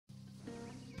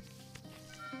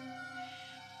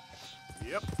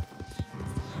Yep.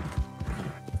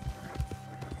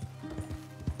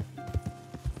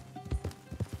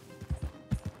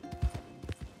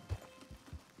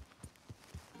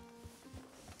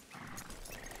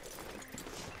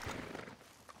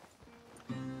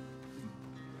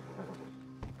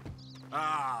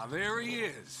 Ah, there he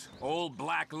is. Old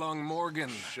Black Lung Morgan.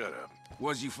 Shut up.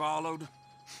 Was you followed?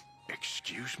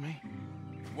 Excuse me?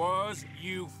 Was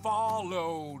you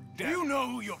followed? You know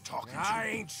who you're talking to. I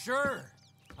ain't sure.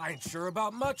 I ain't sure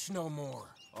about much no more.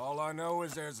 All I know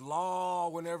is there's law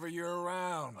whenever you're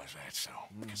around. Is that so?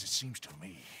 Because it seems to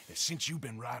me that since you've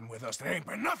been riding with us, there ain't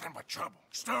been nothing but trouble.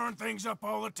 Stirring things up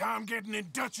all the time, getting in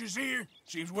Dutch's ear.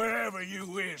 Seems wherever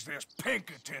you is, there's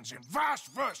Pinkertons and vice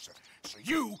versa. So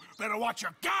you better watch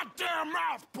your goddamn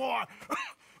mouth, boy!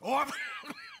 Or...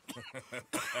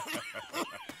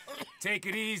 Take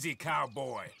it easy,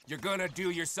 cowboy. You're gonna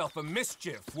do yourself a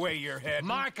mischief way you're heading.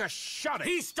 Micah, shut it!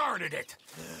 He started it!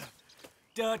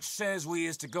 Dutch says we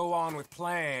is to go on with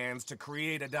plans to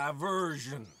create a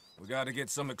diversion. We gotta get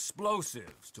some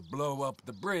explosives to blow up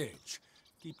the bridge.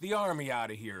 Keep the army out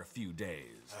of here a few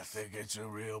days. I think it's a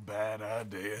real bad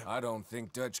idea. I don't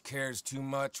think Dutch cares too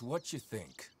much what you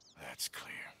think. That's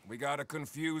clear. We gotta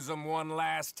confuse him one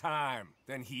last time.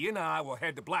 Then he and I will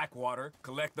head to Blackwater,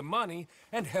 collect the money,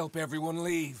 and help everyone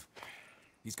leave.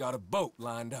 He's got a boat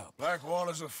lined up.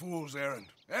 Blackwater's a fool's errand.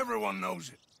 Everyone knows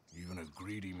it. Even a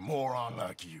greedy moron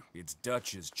like you. It's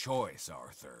Dutch's choice,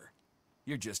 Arthur.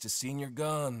 You're just a senior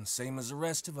gun, same as the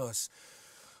rest of us.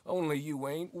 Only you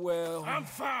ain't well. I'm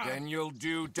fine. Then you'll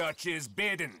do Dutch's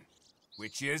bidding,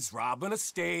 which is robbing a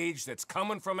stage that's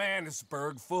coming from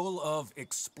Annesburg full of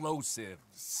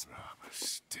explosives. Rob a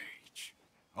stage.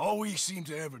 All we seem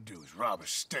to ever do is rob a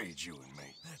stage, you and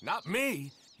me. Not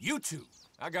me, you two.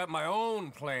 I got my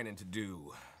own planning to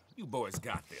do. You boys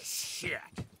got this. Shit.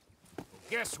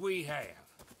 Guess we have.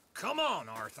 Come on,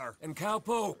 Arthur. And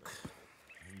Cowpoke,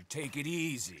 you take it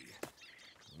easy.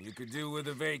 You could do with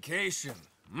a vacation,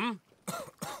 hmm?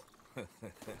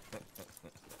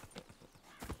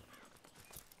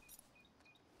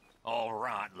 All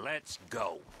right, let's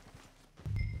go.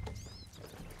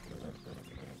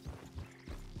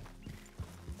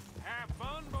 Have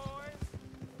fun, boys.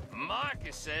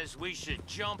 Micah says we should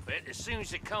jump it as soon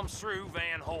as it comes through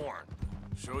Van Horn.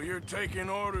 So you're taking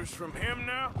orders from him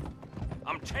now?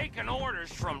 I'm taking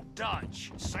orders from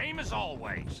Dutch, same as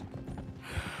always.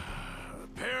 A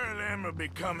pair of them are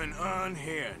becoming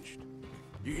unhinged.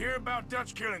 You hear about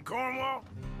Dutch killing Cornwall?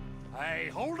 Hey,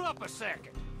 hold up a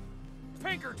second.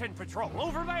 Pinkerton Patrol,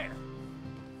 over there.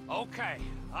 Okay,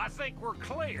 I think we're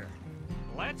clear.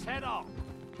 Let's head off.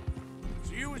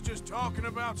 So you was just talking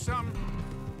about something?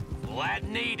 Well, that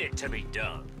needed to be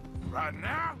done. Right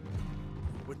now?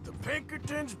 With the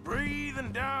Pinkertons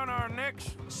breathing down our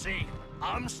necks? See,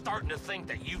 I'm starting to think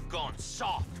that you've gone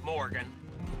soft, Morgan.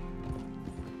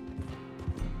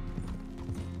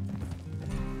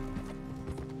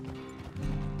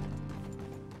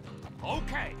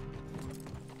 Okay,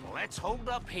 let's hold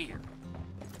up here.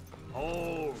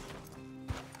 Oh.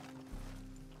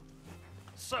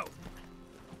 So,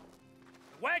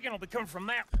 the wagon will be coming from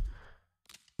that.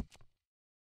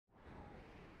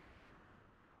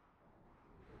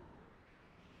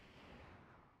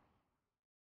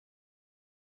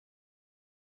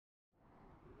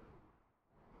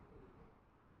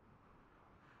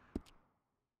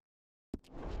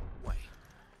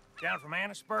 Down from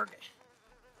Annesburg.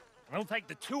 It'll take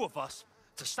the two of us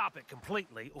to stop it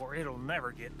completely, or it'll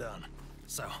never get done.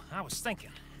 So, I was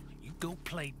thinking, you go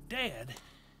play dead,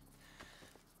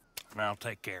 and I'll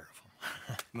take care of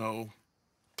him. No.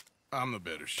 I'm the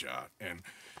better shot, and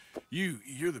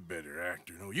you're the better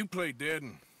actor. No, you play dead,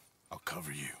 and I'll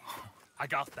cover you. I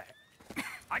got that.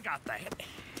 I got that.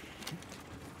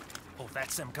 Oh,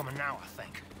 that's them coming now, I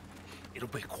think. It'll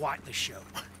be quite the show.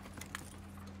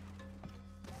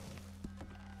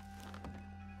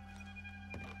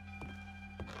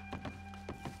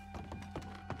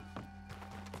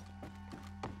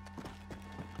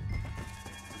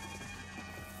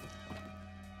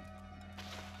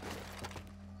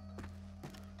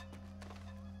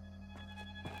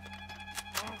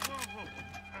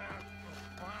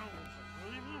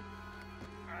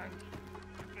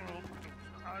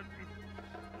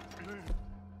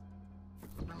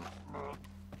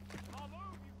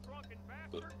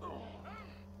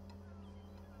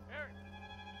 Eric,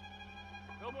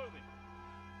 go moving.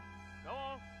 Go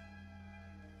on.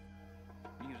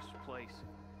 Beautiful place.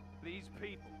 These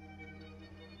people.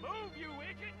 Move, you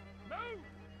idiot! Move!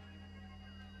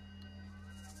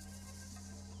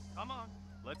 Come on,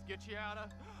 let's get you out of...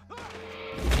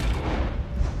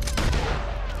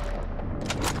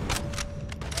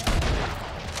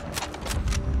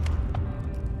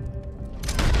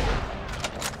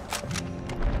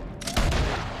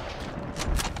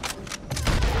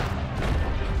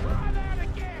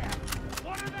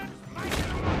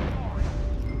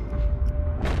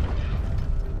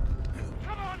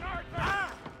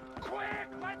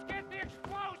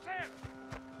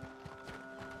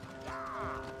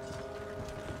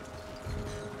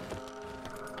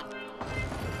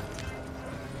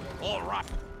 All right.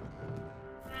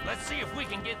 Let's see if we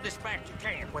can get this back to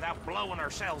camp without blowing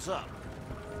ourselves up.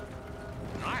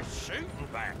 Nice shooting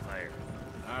back there.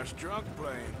 Nice drunk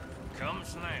playing.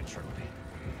 Comes naturally.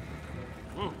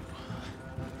 Ooh.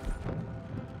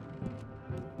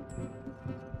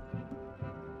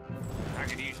 I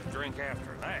could use a drink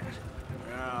after that.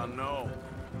 Yeah, no.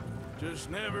 Just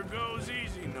never goes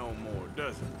easy no more,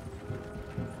 does it?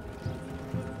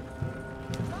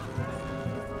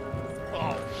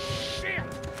 Oh, shit!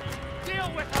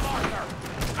 Deal with them, Arthur!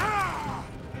 Ah!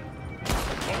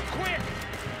 Oh, quick!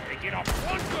 They get off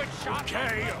one good shot.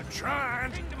 Okay, I'm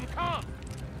trying. Kingdom come!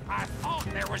 I thought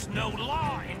there was no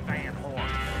law in Van Horn.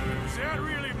 Does that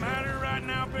really matter right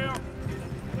now, Bill?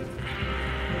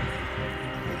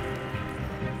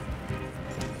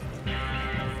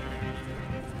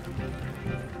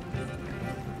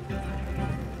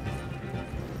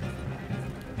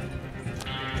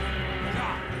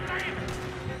 God damn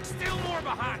it! Still more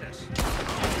behind us.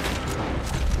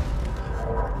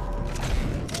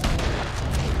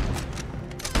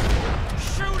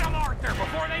 Shoot them, Arthur,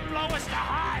 before they blow us to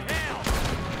high hell!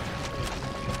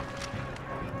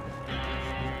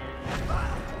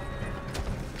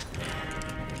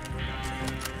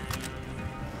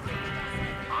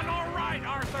 I'm all right,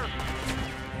 Arthur.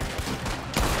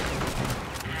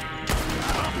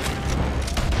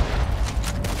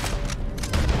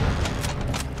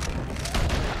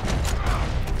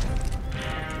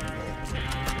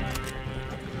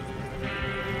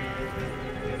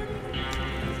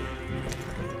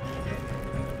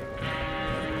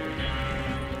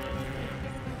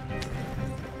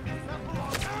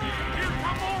 Here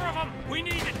come more of them. We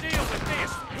need to deal with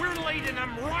this. We're leading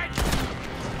them right to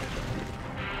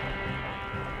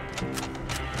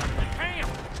camp.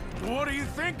 What do you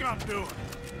think I'm doing?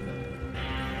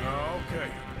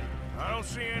 Okay. I don't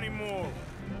see any more.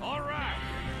 All right.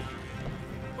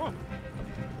 Oh,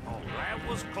 that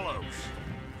was close.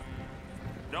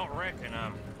 Don't reckon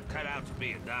I'm cut out to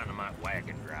be a dynamite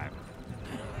wagon driver.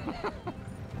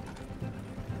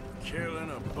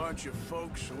 Killing a bunch of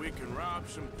folks so we can rob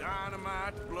some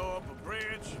dynamite, blow up a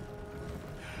bridge.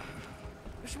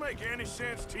 This make any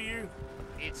sense to you?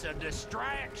 It's a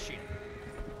distraction,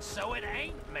 so it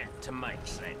ain't meant to make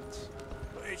sense.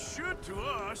 It should to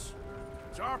us.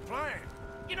 It's our plan.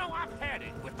 You know, I've had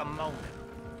it with the moment.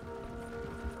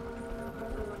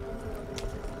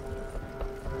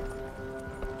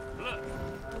 Look,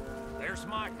 there's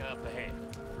Micah up ahead.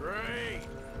 Great.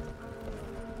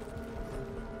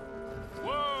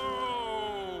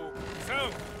 Whoa! So,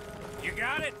 you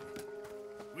got it?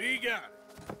 We got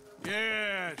it.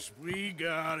 Yes, we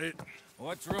got it.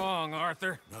 What's wrong,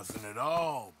 Arthur? Nothing at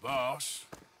all, boss.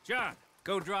 John,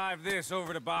 go drive this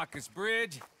over to Bacchus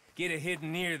Bridge. Get it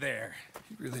hidden near there.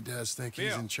 He really does think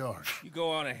he's Bill. in charge. You go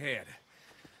on ahead.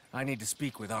 I need to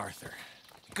speak with Arthur.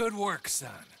 Good work, son.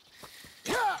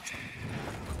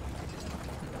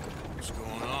 What's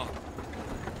going on?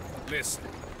 Listen,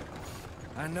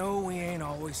 I know we ain't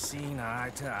always seen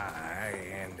eye to eye,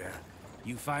 and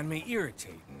you find me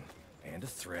irritating and a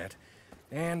threat,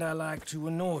 and I like to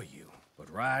annoy you.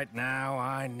 But right now,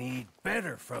 I need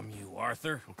better from you,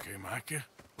 Arthur. Okay, Micah.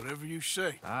 Whatever you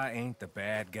say. I ain't the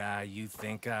bad guy you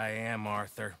think I am,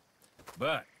 Arthur.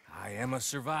 But I am a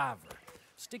survivor.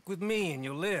 Stick with me and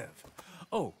you'll live.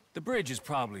 Oh, the bridge is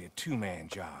probably a two-man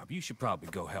job. You should probably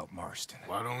go help Marston.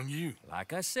 Why don't you?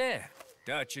 Like I said,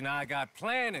 Dutch and I got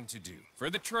planning to do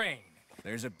for the train.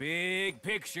 There's a big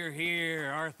picture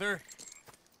here, Arthur.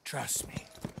 Trust me.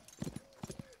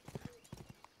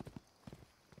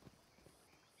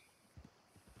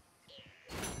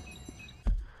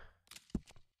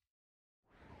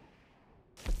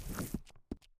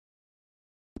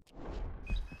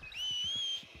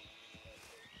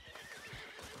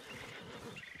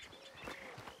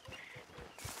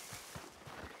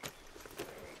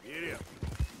 Get up.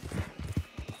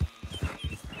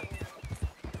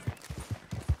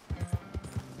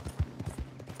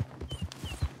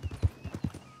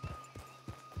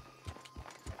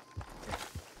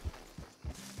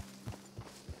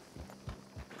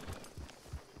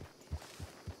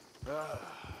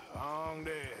 Long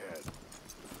day ahead.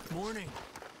 Morning.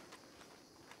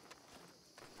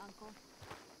 Uncle.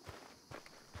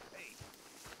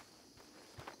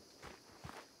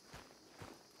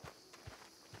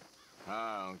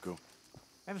 Hi, Uncle.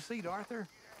 Have a seat, Arthur.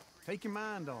 Take your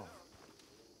mind off.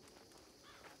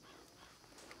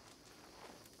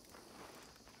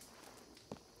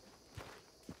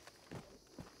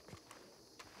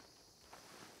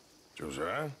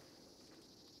 Josiah?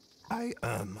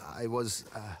 I was,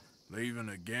 Leaving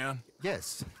again?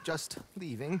 yes, just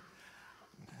leaving.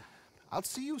 I'll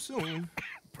see you soon.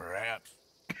 Perhaps.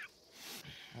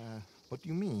 What do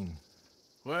you mean?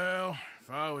 Well, if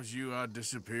I was you, I'd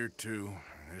disappear too.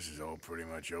 This is all pretty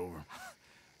much over.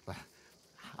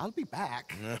 I'll be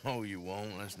back. No, you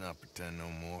won't. Let's not pretend no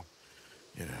more.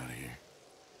 Get out of here.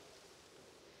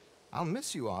 I'll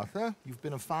miss you, Arthur. You've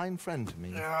been a fine friend to me.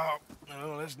 No,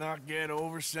 let's not get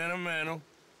over sentimental.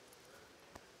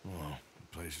 Well,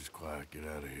 the place is quiet. Get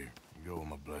out of here. You go with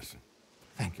my blessing.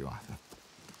 Thank you, Arthur.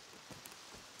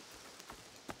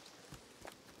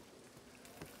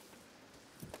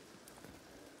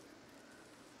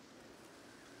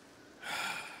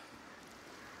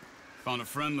 Found a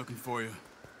friend looking for you.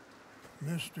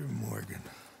 Mr. Morgan,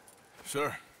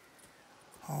 Sir,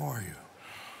 how are you?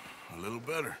 a little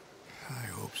better. I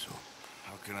hope so.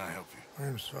 How can I help you?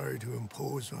 I'm sorry to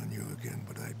impose on you again,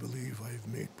 but I believe I've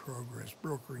made progress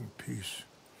brokering peace.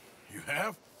 You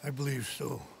have? I believe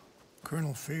so.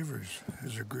 Colonel Favors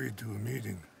has agreed to a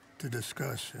meeting to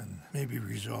discuss and maybe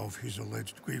resolve his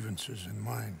alleged grievances and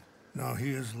mine. Now,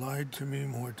 he has lied to me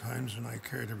more times than I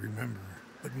care to remember,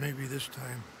 but maybe this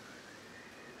time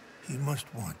he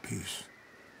must want peace.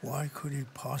 Why could he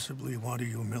possibly want to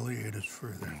humiliate us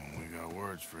further? We got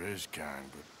words for his kind,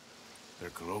 but they're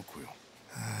colloquial.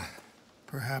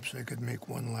 Perhaps I could make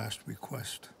one last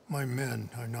request. My men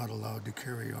are not allowed to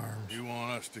carry arms. You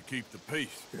want us to keep the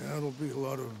peace? Yeah, it'll be a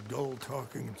lot of dull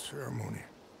talking and ceremony.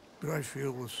 But I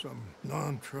feel with some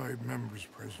non-tribe members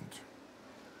present,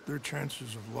 their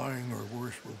chances of lying or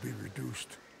worse will be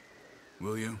reduced.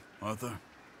 Will you, Arthur?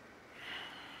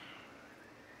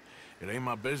 It ain't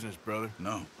my business, brother.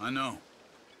 No, I know.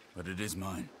 But it is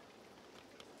mine.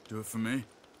 Do it for me?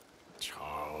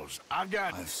 Charles, I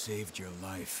got... I've saved your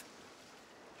life.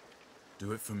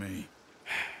 Do it for me.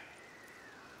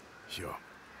 Sure.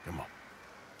 Come on.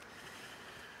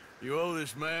 You owe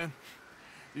this man.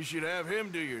 You should have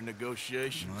him do your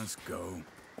negotiations. Let's go.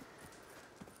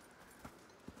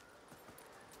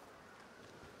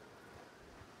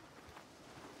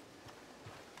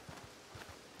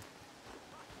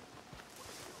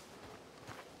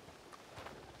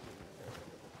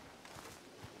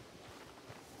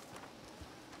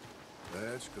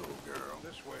 Let's go, girl.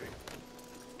 This way.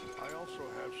 I also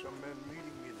have some men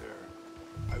meeting me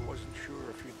there. I wasn't sure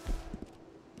if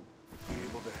you'd be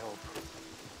able to help.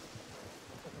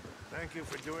 Thank you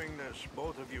for doing this,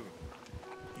 both of you.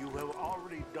 You have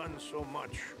already done so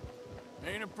much.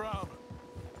 Ain't a problem.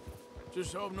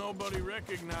 Just hope nobody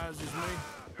recognizes me.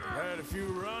 I've had a few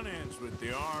run-ins with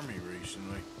the army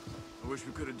recently. I wish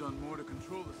we could have done more to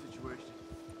control the situation.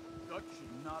 Dutch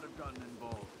should not have gotten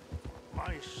involved.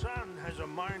 My son has a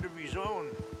mind of his own.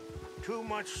 Too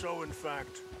much so, in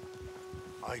fact.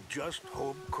 I just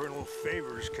hope Colonel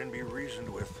Favors can be reasoned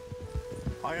with.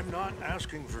 I am not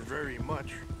asking for very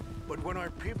much, but when our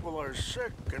people are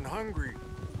sick and hungry,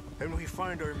 and we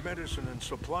find our medicine and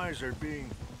supplies are being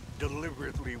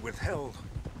deliberately withheld,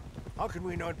 how can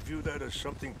we not view that as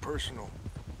something personal?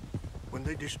 When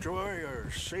they destroy our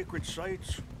sacred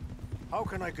sites, how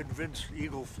can I convince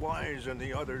Eagle Flies and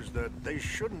the others that they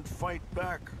shouldn't fight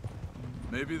back?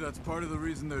 Maybe that's part of the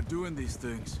reason they're doing these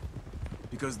things.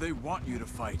 Because they want you to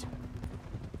fight.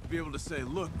 Be able to say,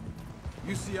 look,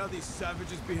 you see how these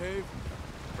savages behave?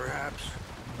 Perhaps.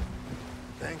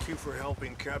 Thank you for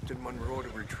helping Captain Monroe to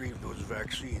retrieve those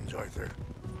vaccines, Arthur.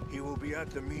 He will be at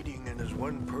the meeting and is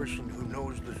one person who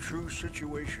knows the true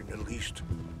situation, at least.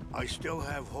 I still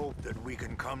have hope that we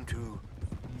can come to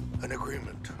an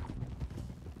agreement.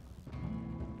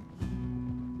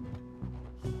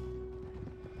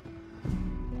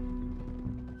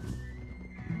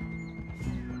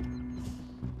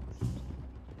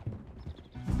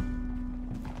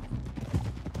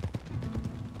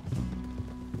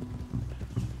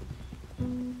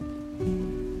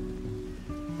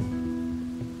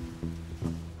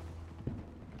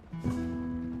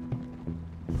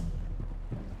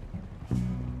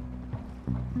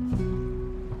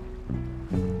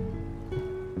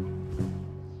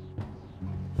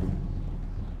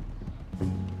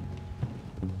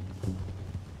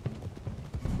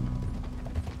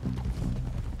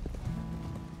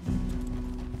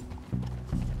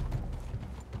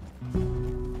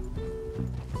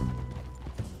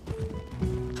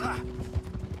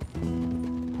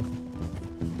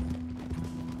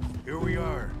 Here we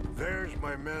are. There's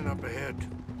my men up ahead.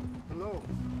 Hello.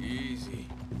 Easy.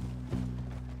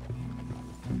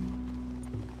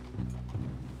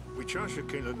 Wichasha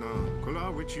Kilana,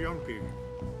 Kula Wichiampi,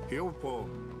 Hiopo,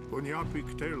 Bunyapi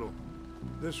Ktelo.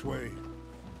 This way.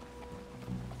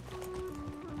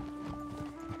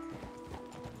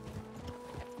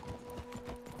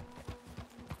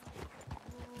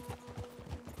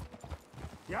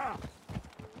 Yeah.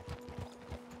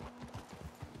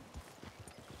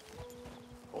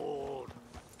 Hold.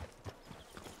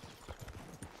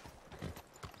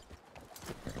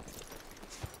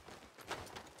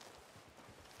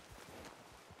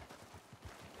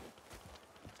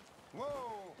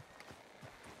 Whoa!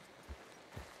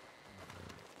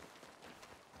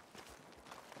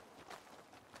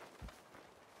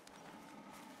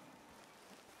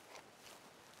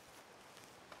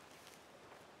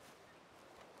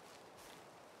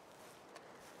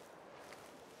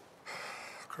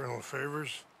 Colonel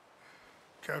Favors,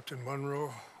 Captain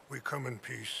Monroe, we come in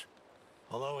peace.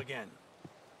 Hello again.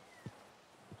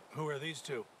 Who are these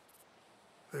two?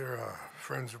 They're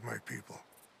friends of my people.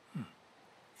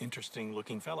 Interesting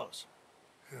looking fellows.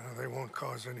 Yeah, they won't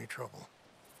cause any trouble.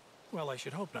 Well, I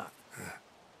should hope not.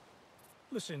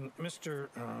 Listen, Mr.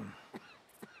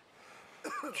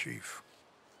 Chief.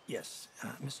 Yes,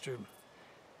 Mr.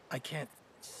 I can't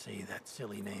say that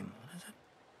silly name. What is it?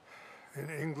 In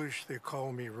English, they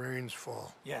call me Rains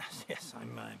Fall. Yes, yes,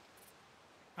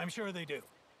 I'm sure they do.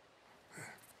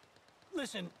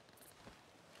 Listen,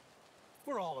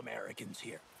 we're all Americans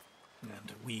here,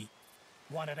 and we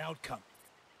want an outcome.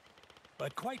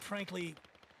 But quite frankly,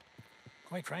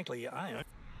 I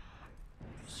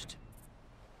just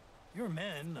your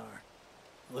men are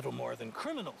a little more than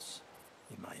criminals,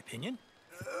 in my opinion.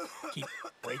 Keep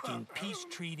breaking peace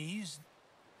treaties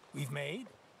we've made,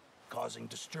 causing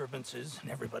disturbances in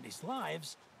everybody's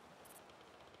lives.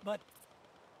 But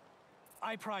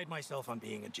I pride myself on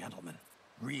being a gentleman.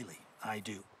 Really, I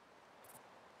do.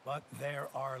 But there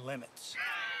are limits.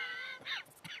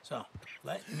 So,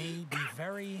 let me be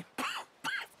very...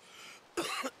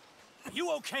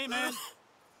 You okay, man?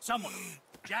 Someone.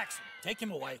 Jackson, take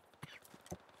him away.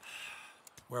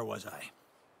 Where was I?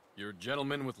 You're a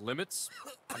gentleman with limits?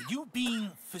 Are you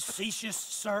being facetious,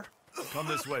 sir? Come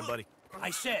this way, buddy. I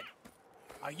said,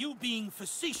 are you being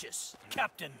facetious,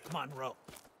 Captain Monroe?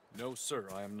 No, sir,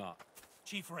 I am not.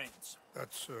 Chief Rains.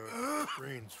 That's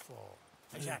Rains Fall.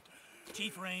 Exactly.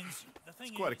 Chief Rains, the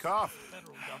thing quite a is, cough. the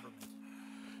federal government.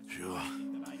 Sure.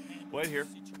 that I handle Wait here.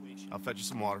 the situation. I'll fetch you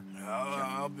some water.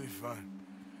 I'll be fine.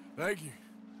 Thank you.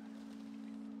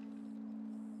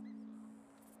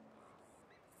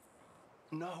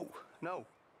 No.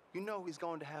 You know he's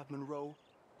going to have Monroe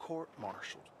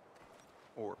court-martialed.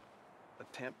 Or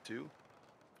attempt to.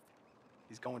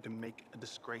 He's going to make a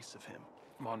disgrace of him.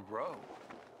 Monroe?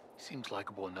 He seems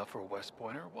likable enough for a West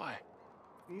Pointer. Why?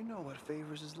 You know what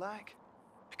Favors is like.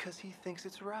 Because he thinks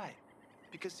it's right.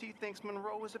 Because he thinks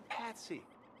Monroe is a patsy.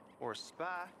 Or a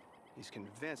spy. He's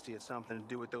convinced he had something to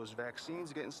do with those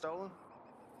vaccines getting stolen.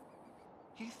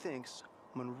 He thinks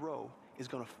Monroe is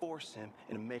gonna force him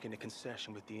into making a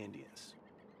concession with the Indians.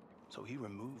 So he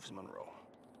removes Monroe.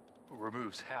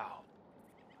 Removes how?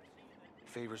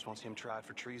 Favors wants him tried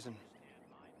for treason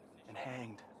and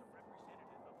hanged.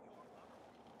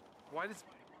 Why does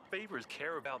Favors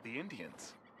care about the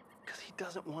Indians? Because he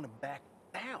doesn't want to back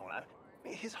down. I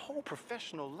mean, his whole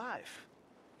professional life.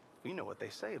 You know what they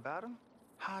say about him.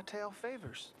 Hightail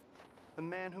Favors. The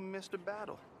man who missed a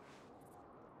battle.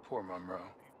 Poor Monroe.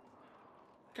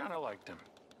 Kinda liked him.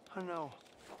 I know.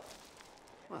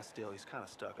 Well, still, he's kind of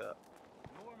stuck up.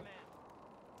 Your men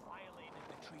violated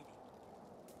the treaty.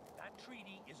 That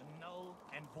treaty is null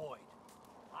and void.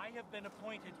 I have been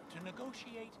appointed to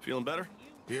negotiate... Feeling better?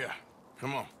 Yeah,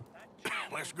 come on.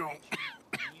 Let's go.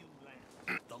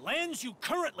 The lands you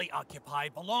currently occupy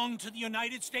belong to the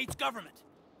United States government.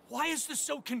 Why is this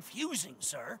so confusing,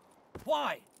 sir?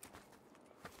 Why?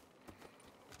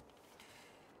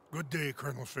 Good day,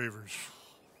 Colonel Favors.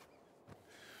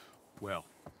 Well,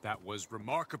 that was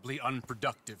remarkably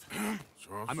unproductive.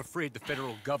 I'm afraid the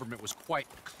federal government was quite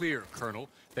clear, Colonel,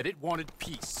 that it wanted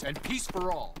peace, and peace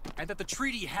for all, and that the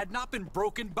treaty had not been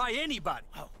broken by anybody.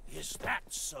 Oh, is that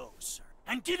so, sir?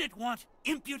 And did it want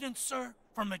impudence, sir,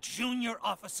 from a junior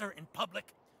officer in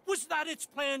public? Was that its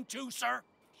plan too, sir?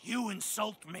 You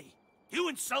insult me. You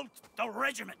insult the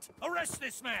regiment. Arrest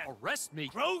this man. Arrest me?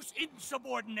 Gross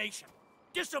insubordination.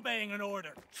 Disobeying an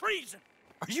order. Treason.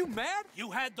 Are you mad? You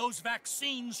had those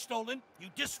vaccines stolen. You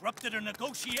disrupted a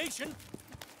negotiation.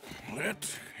 Let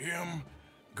him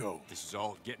go. This is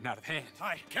all getting out of hand.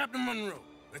 Captain Monroe,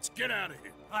 let's get out of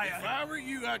here. If I were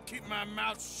you, I'd keep my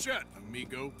mouth shut,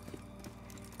 amigo.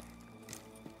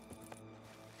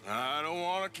 I don't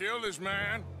want to kill this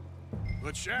man,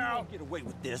 but shall. Get away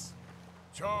with this.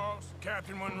 Charles,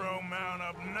 Captain Monroe, mount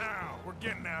up now. We're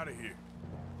getting out of here.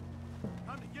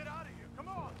 Time to get out of here. Come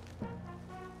on.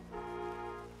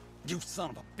 You son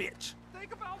of a bitch.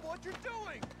 Think about what you're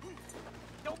doing!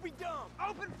 Don't be dumb!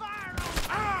 Open fire on...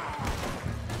 Ah!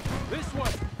 This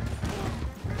way!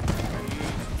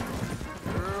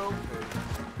 You're okay.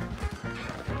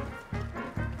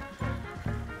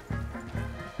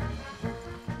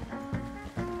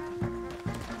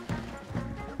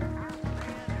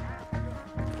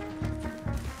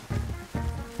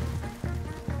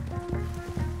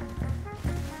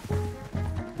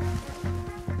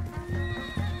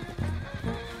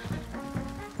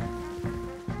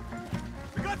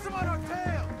 We got some on our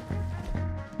tail!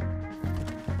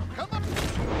 Come up!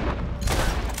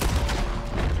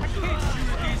 I can't shoot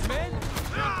at these men!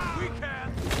 We can!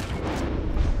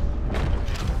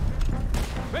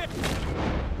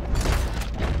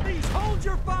 Please hold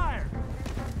your fire!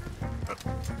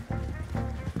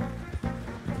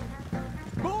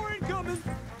 More incoming!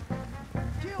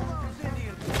 Kill those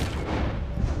Indians!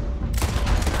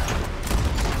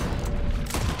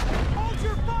 Hold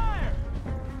your fire!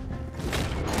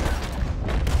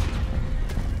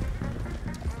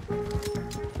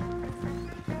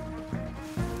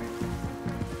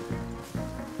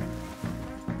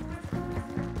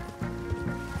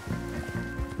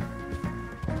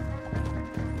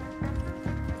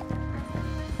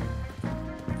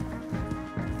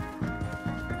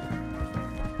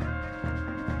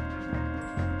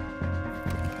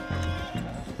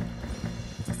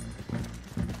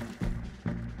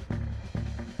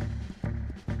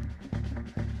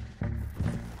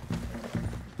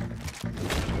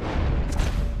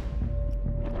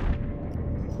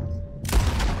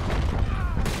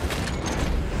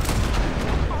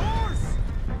 Horse!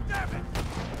 Damn it!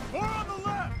 More on the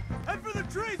left! Head for the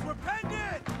trees! We're penned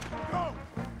in! Go!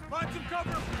 Find some cover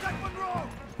and protect Monroe!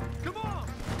 Come on!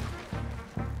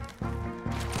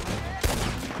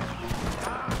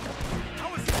 That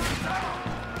was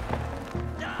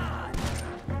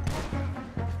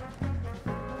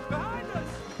behind us!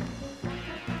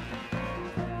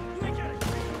 You ain't got it!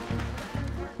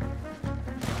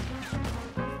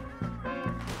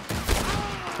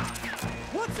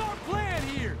 What's our plan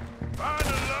here? Find a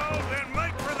low, then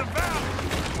make for the valley.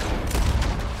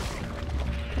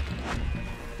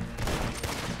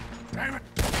 Damn it!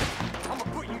 I'm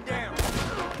gonna put you down.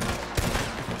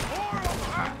 More of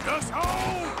them! Just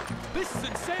hold! This is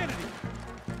insanity!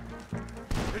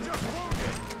 You're just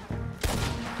wounded!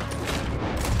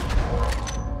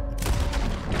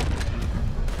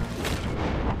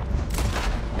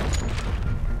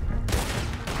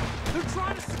 They're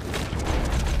trying to...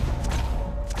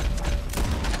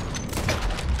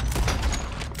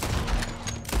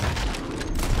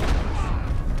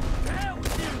 The hell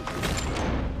with you!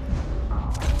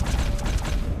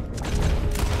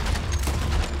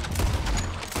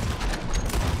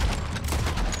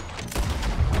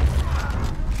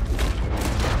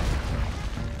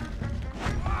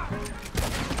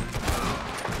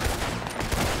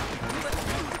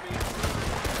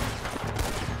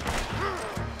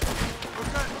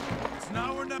 Okay, it's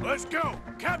now or never. Let's go!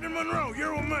 Captain Monroe,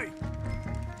 you're with me!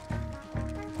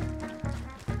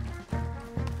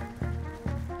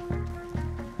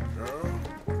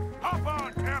 Hop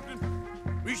on, Captain!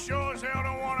 We sure as hell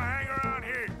don't want to hang around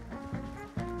here.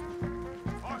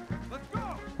 All right, let's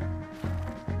go!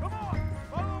 Come on,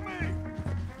 follow me!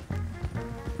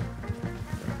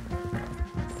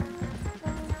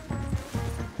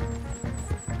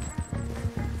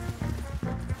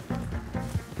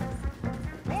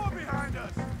 More behind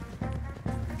us!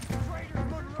 Traitor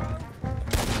Monroe!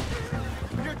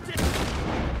 You're dead!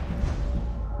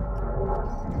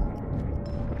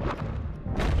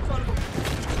 Son of a...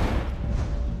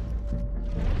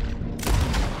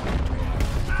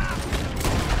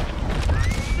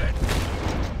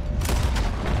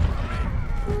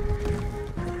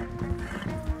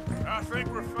 I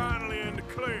think we're finally in the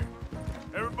clear.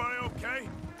 Everybody okay?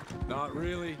 Not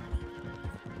really.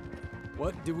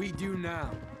 What do we do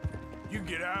now? You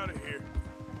get out of here.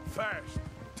 Fast.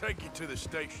 Take you to the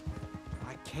station.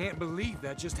 I can't believe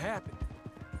that just happened.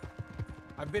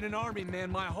 I've been an army man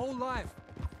my whole life.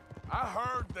 I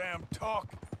heard them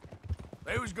talking.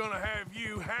 They was gonna have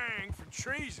you hanged for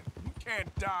treason. You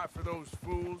can't die for those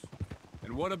fools.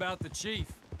 And what about the chief?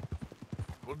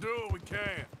 We'll do what we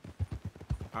can.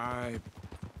 I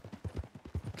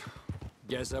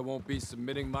guess I won't be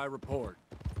submitting my report.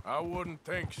 I wouldn't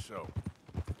think so.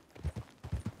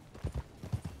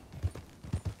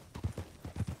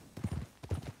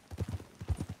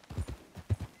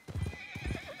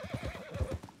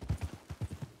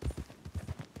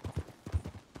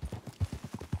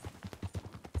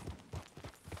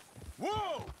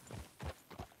 Whoa!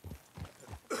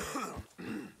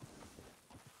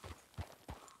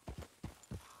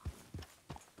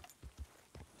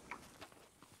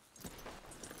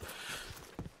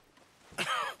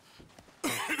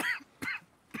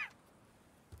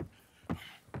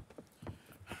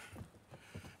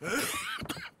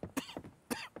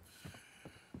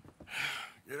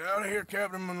 Get out of here,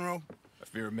 Captain Monroe. I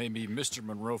fear it may be Mr.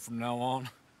 Monroe from now on.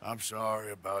 I'm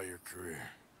sorry about your career.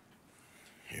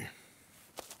 Here.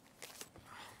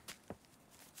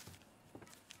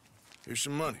 Here's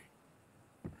some money.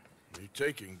 You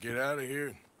take it and get out of here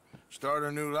and start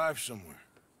a new life somewhere.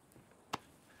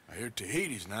 I hear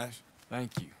Tahiti's nice.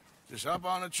 Thank you. Just hop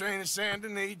on a train to Saint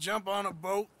Denis, jump on a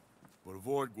boat, but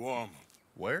avoid Guam.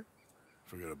 Where?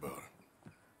 Forget about it.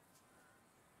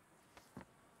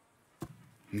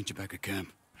 Meet you back at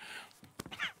camp.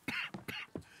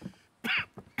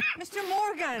 Mr.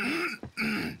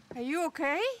 Morgan! Are you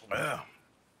okay? Well,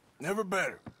 never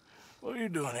better. What are you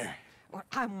doing here? Well,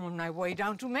 I'm on my way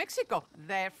down to Mexico.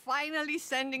 They're finally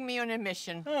sending me on a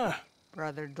mission.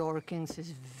 Brother Dorkins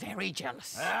is very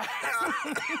jealous.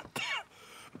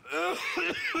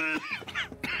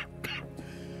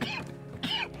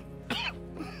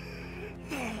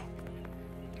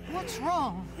 What's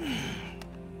wrong?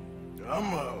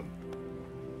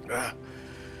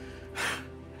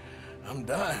 I'm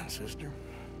dying, sister.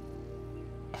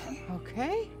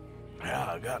 Okay.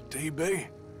 Yeah, I got TB.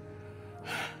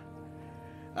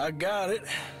 I got it.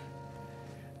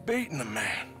 Beating a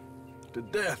man to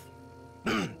death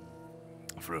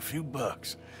for a few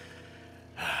bucks.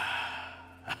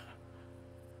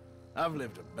 I've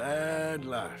lived a bad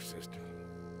life, sister.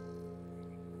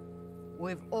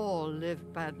 We've all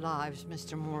lived bad lives,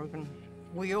 Mr. Morgan.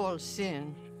 We all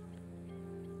sin.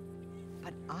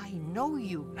 But I know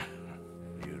you.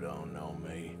 You don't know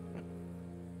me.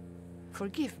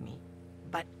 Forgive me,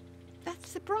 but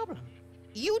that's the problem.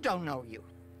 You don't know you.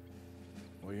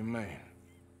 What do you mean?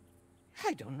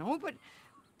 I don't know, but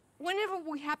whenever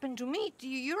we happen to meet,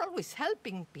 you're always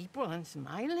helping people and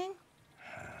smiling.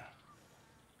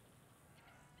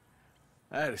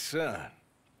 I had a son.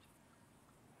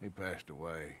 He passed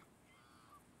away.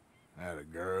 I had a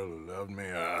girl who loved me.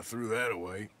 I threw that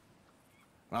away.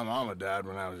 My mama died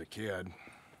when I was a kid.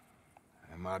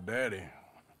 And my daddy,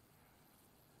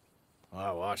 well,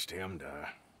 I watched him die.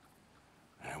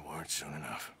 And it weren't soon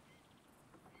enough.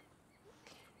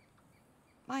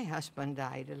 My husband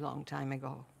died a long time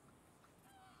ago.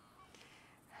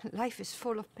 Life is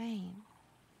full of pain.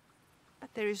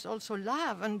 But there is also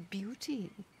love and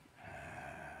beauty.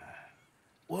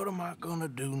 What am I gonna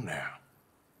do now?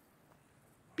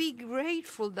 Be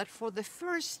grateful that for the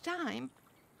first time,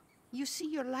 you see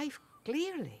your life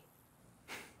clearly.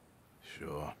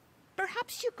 Sure.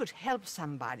 Perhaps you could help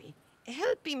somebody.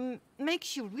 Helping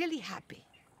makes you really happy.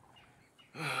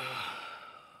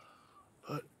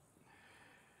 But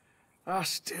I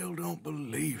still don't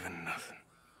believe in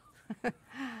nothing.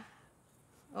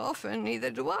 Often, neither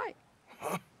do I.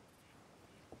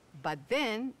 But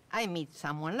then I meet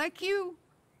someone like you,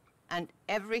 and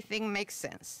everything makes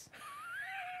sense.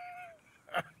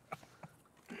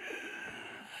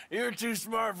 You're too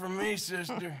smart for me,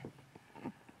 sister.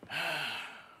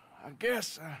 I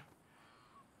guess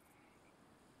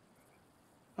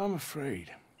I'm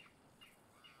afraid.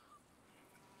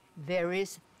 There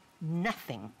is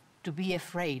nothing to be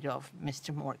afraid of,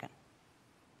 Mr. Morgan.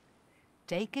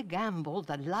 Take a gamble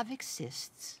that love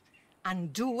exists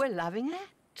and do a loving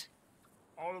act.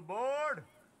 All aboard!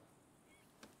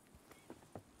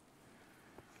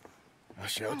 I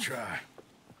shall try.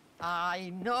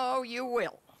 I know you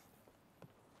will.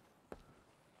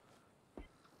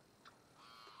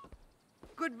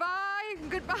 Goodbye,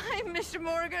 goodbye, Mr.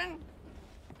 Morgan.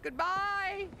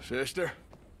 Goodbye. Sister?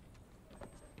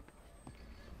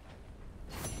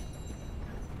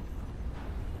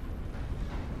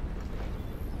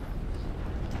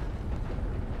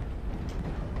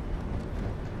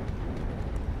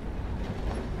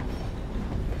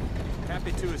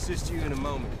 Happy to assist you in a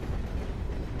moment.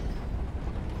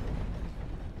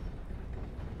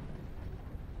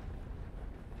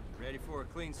 Ready for a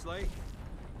clean slate?